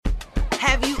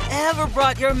Have you ever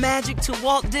brought your magic to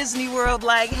Walt Disney World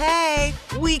like, hey,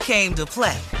 we came to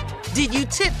play? Did you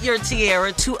tip your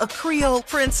tiara to a Creole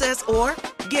princess or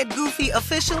get goofy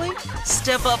officially?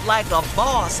 Step up like a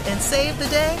boss and save the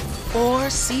day? Or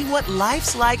see what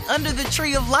life's like under the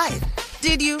tree of life?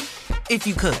 Did you? If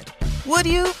you could. Would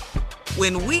you?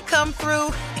 When we come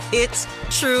through, it's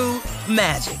true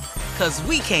magic. 'Cause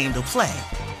we came to play.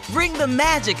 Bring the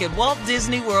magic at Walt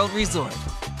Disney World Resort.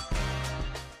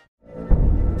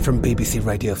 From BBC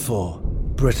Radio 4,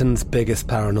 Britain's biggest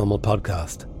paranormal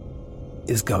podcast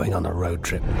is going on a road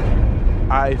trip.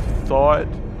 I thought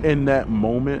in that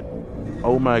moment,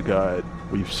 oh my God,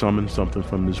 we've summoned something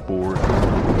from this board.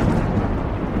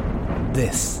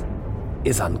 This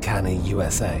is Uncanny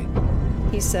USA.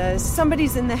 He says,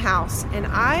 somebody's in the house, and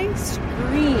I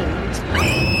screamed.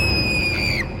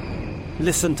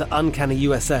 Listen to Uncanny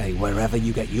USA wherever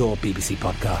you get your BBC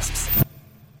podcasts,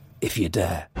 if you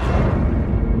dare.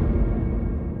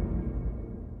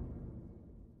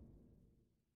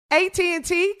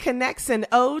 AT&T connects an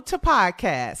ode to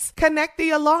podcasts. Connect the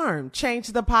alarm. Change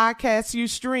the podcast you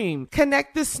stream.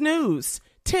 Connect the snooze.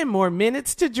 10 more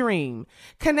minutes to dream.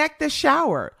 Connect the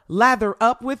shower. Lather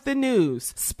up with the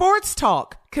news. Sports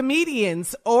talk,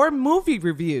 comedians, or movie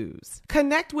reviews.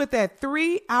 Connect with that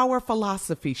 3-hour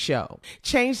philosophy show.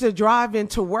 Change the drive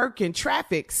into work in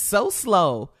traffic so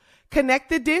slow. Connect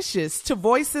the dishes to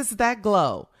voices that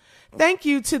glow. Thank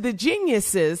you to the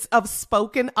geniuses of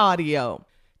spoken audio.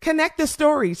 Connect the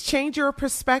stories, change your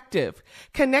perspective.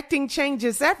 Connecting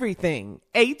changes everything.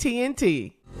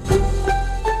 AT&T.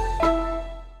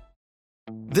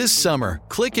 This summer,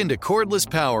 click into cordless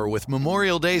power with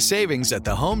Memorial Day savings at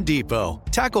the Home Depot.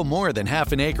 Tackle more than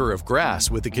half an acre of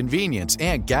grass with the convenience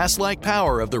and gas-like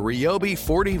power of the Ryobi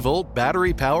 40-volt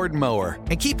battery-powered mower.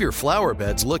 And keep your flower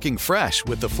beds looking fresh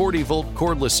with the 40-volt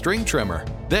cordless string trimmer.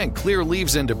 Then clear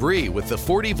leaves and debris with the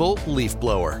 40-volt leaf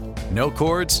blower. No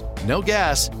cords, no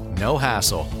gas, no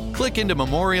hassle. Click into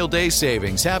Memorial Day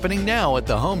savings happening now at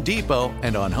the Home Depot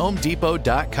and on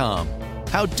HomeDepot.com.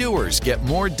 How doers get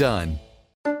more done.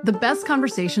 The best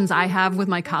conversations I have with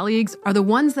my colleagues are the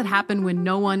ones that happen when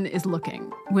no one is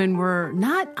looking, when we're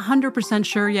not 100%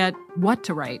 sure yet what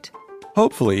to write.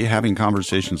 Hopefully, having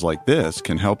conversations like this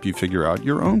can help you figure out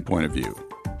your own point of view.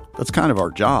 That's kind of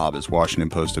our job as Washington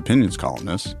Post opinions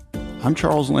columnists. I'm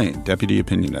Charles Lane, Deputy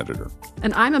Opinion Editor.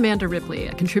 And I'm Amanda Ripley,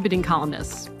 a contributing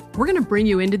columnist. We're going to bring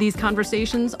you into these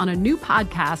conversations on a new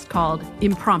podcast called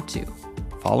Impromptu.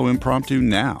 Follow Impromptu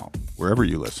now, wherever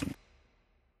you listen.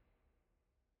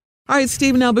 All right,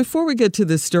 Steve, now before we get to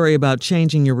this story about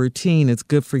changing your routine, it's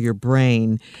good for your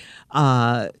brain,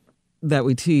 that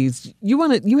we teased.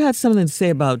 You had something to say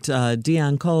about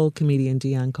Deon Cole, comedian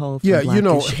Deon Cole. Yeah, Blackish, you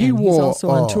know, he wore... He's also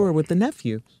on tour with the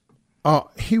nephew.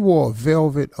 He wore a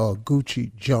velvet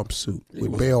Gucci jumpsuit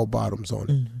with bell bottoms on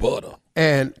it. Butter.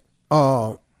 And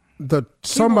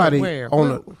somebody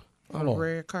on a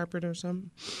red carpet or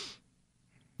something?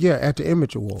 Yeah, at the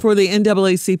Image Awards. For the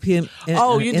NAACP.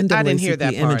 I didn't hear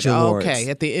that part. Image Awards. Okay,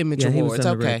 at the Image Yeah, he Awards. was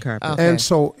on the Okay. red carpet. Okay. And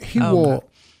so he wore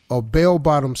a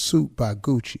bell-bottom suit by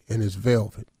Gucci and his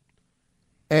velvet.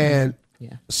 And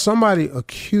somebody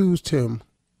accused him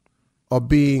of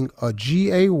being a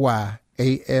GAYASS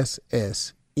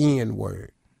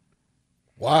N-word.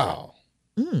 Wow.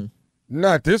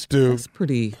 Not this dude. That's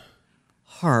pretty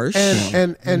harsh.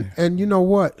 And you know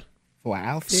what? For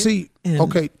outfit? See,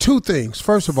 okay, two things.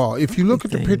 First of all, if you look at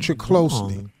the picture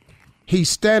closely, he's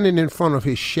standing in front of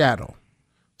his shadow.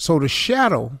 So the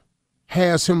shadow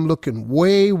has him looking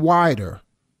way wider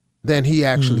than he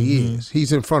actually is.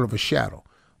 He's in front of a shadow.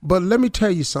 But let me tell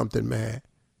you something, man.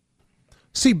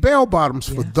 See, bell bottoms,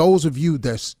 for those of you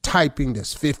that's typing,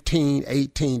 that's 15,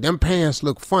 18, them pants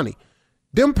look funny.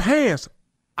 Them pants,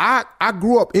 I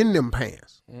grew up in them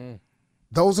pants.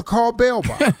 Those are called bell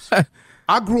bottoms.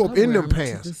 I grew up in them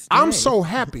pants. I'm so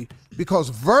happy because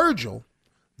Virgil,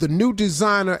 the new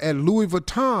designer at Louis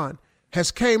Vuitton,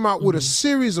 has came out with a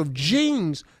series of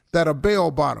jeans that are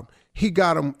bell bottom. He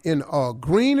got them in a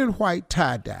green and white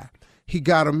tie-dye. He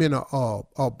got them in a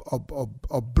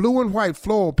blue and white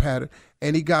floral pattern,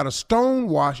 and he got a stone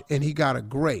wash, and he got a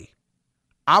gray.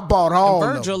 I bought all of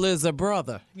them. Virgil is a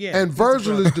brother. Yeah, and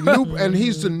Virgil is the new, and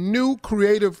he's the new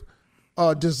creative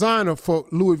designer for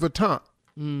Louis Vuitton.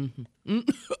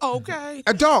 Okay.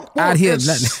 Dog, Out here,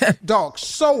 dog,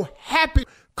 so happy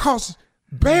because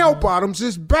bell bottoms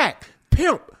is back.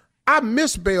 Pimp, I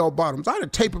miss bell bottoms. I done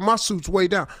taping my suits way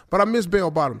down, but I miss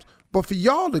bell bottoms. But for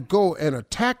y'all to go and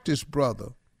attack this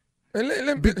brother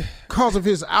because of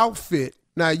his outfit,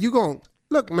 now you gonna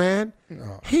Look, man,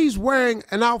 he's wearing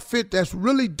an outfit that's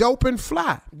really dope and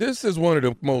fly. This is one of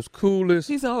the most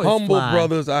coolest, humble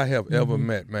brothers I have ever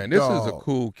met, man. This is a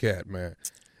cool cat, man.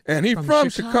 And he's from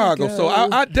Chicago, so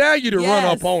I dare you to run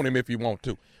up on him if you want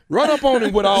to. Run up on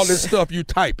him with all this stuff you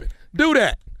typing. Do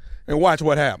that and watch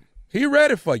what happens. He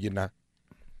ready for you now.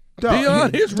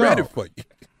 Dion is ready for you.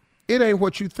 It ain't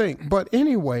what you think. But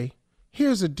anyway,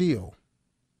 here's the deal.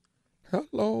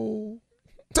 Hello.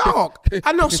 Dog,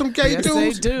 I know some gay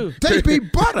dudes. They be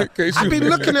butter. I be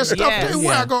looking at stuff.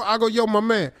 I go, yo, my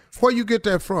man, where you get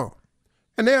that from?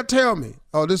 And they'll tell me,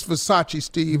 oh, this Versace,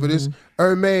 Steve, or this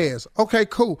Hermes. Okay,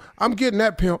 cool. I'm getting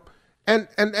that, pimp. And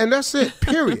that's it,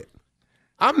 period.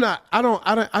 I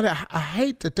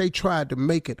hate that they tried to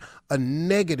make it a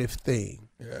negative thing.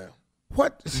 Yeah.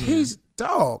 He's,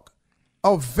 dog,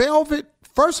 a velvet,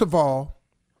 first of all,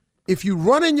 if you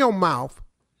run in your mouth,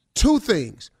 two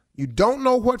things. You don't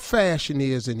know what fashion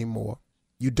is anymore.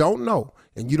 You don't know.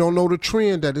 And you don't know the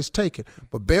trend that it's taking.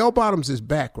 But bell bottoms is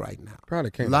back right now.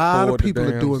 Probably can't a lot of afford people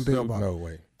the are doing damn bell suit. bottoms. No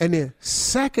way. And then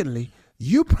secondly,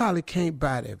 you probably can't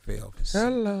buy that velvet suit.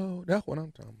 Hello. That's what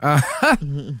I'm talking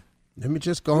about. Let me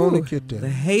just go on and get there. The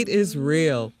hate is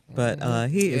real, but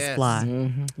he is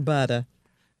fly. Butter.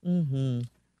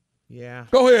 Yeah.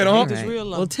 Go ahead, Unc. Right.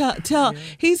 Well, tell.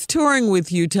 He's touring with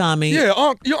you, Tommy. Yeah,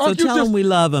 Unc. So tell him we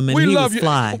love him and he was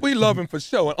fly. We love him for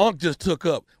sure. And Unc just took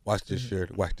up. Watch this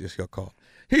shirt. Watch this your call.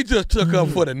 He just took up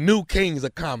for the new kings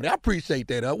of comedy. I appreciate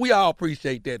that. We all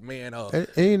appreciate that, man.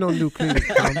 Ain't no new kings of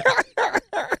comedy.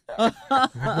 You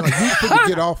couldn't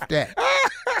get off that.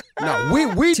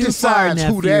 No, we decide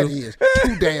who that is.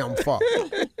 Too damn far.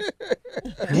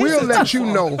 We'll let you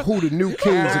know who the new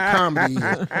kings of comedy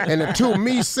is. And until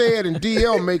me said and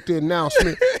DL make the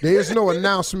announcement, there's no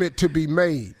announcement to be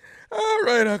made. All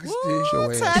right, Uncle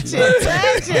Steve. Touch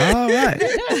it. All right.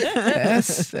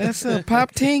 That's a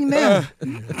pop ting now.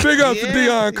 Big up to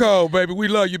Dion Cole, baby. We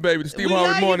love you, baby. The Steve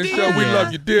Harvey Morning Show. We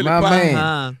love you dearly. My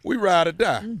man. We ride or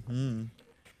die.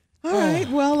 All right,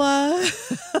 well,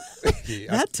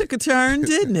 that took a turn,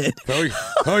 didn't it?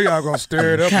 Y'all gonna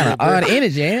stir it up. Kind of odd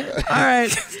energy, ain't it? All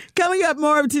right, coming up,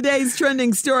 more of today's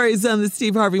trending stories on the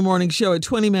Steve Harvey Morning Show at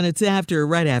 20 minutes after,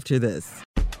 right after this.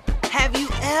 Have you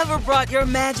ever brought your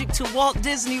magic to Walt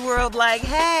Disney World like,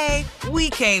 hey, we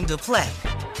came to play?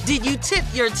 Did you tip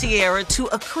your tiara to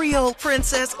a Creole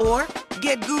princess or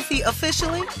get goofy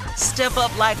officially? Step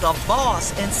up like a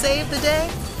boss and save the day?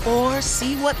 Or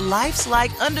see what life's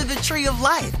like under the tree of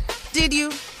life? Did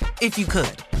you? If you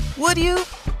could. Would you?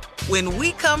 When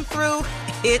we come through,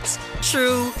 it's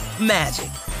true magic.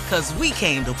 'Cause we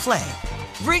came to play.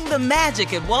 Bring the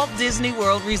magic at Walt Disney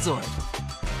World Resort.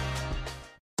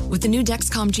 With the new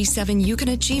Dexcom G7, you can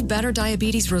achieve better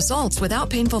diabetes results without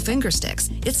painful finger sticks.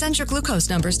 It sends your glucose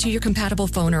numbers to your compatible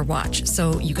phone or watch,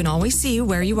 so you can always see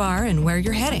where you are and where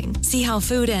you're heading. See how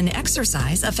food and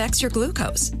exercise affects your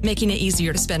glucose, making it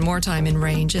easier to spend more time in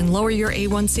range and lower your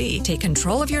A1C. Take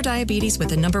control of your diabetes with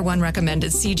the #1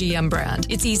 recommended CGM brand.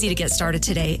 It's easy to get started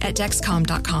today at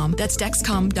Dexcom.com. That's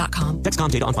Dexcom.com.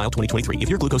 Dexcom data on file 2023. If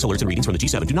your glucose alerts and readings from the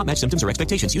G7 do not match symptoms or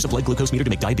expectations, use a blood glucose meter to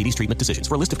make diabetes treatment decisions.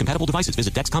 For a list of compatible devices,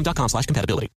 visit Dexcom.com/compatibility.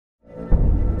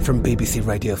 From BBC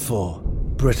Radio 4,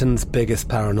 Britain's biggest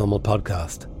paranormal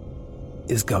podcast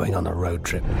is going on a road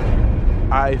trip.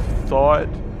 I thought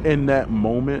in that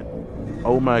moment,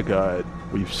 oh my God,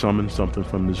 we've summoned something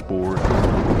from this board.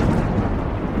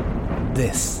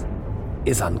 This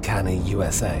is Uncanny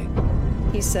USA.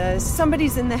 He says,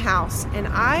 somebody's in the house, and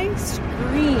I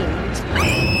screamed.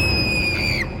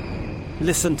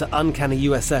 Listen to Uncanny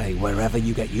USA wherever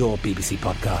you get your BBC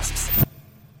podcasts,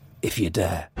 if you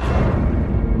dare.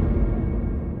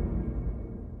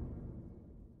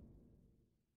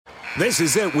 This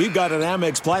is it. We've got an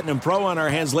Amex Platinum Pro on our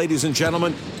hands, ladies and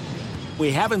gentlemen.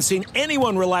 We haven't seen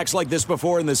anyone relax like this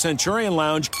before in the Centurion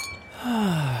Lounge.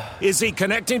 Is he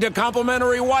connecting to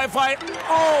complimentary Wi-Fi?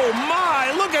 Oh,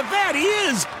 my! Look at that! He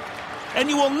is! And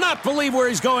you will not believe where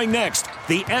he's going next.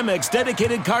 The Amex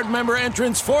dedicated card member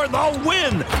entrance for the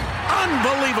win!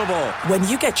 Unbelievable! When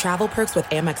you get travel perks with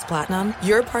Amex Platinum,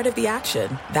 you're part of the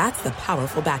action. That's the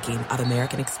powerful backing of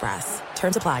American Express.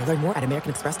 Terms apply. Learn more at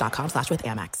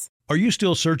americanexpress.com/withAmex. Are you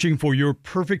still searching for your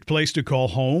perfect place to call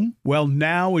home? Well,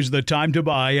 now is the time to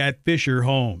buy at Fisher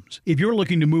Homes. If you're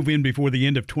looking to move in before the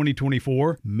end of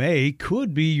 2024, May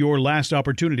could be your last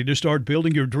opportunity to start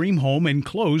building your dream home and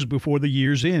close before the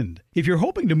year's end. If you're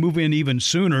hoping to move in even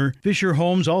sooner, Fisher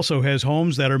Homes also has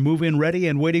homes that are move-in ready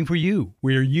and waiting for you,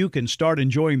 where you can start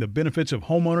enjoying the benefits of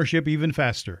homeownership even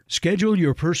faster. Schedule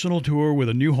your personal tour with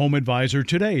a new home advisor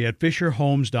today at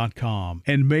FisherHomes.com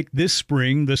and make this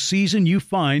spring the season you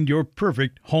find your your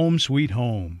perfect home sweet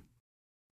home.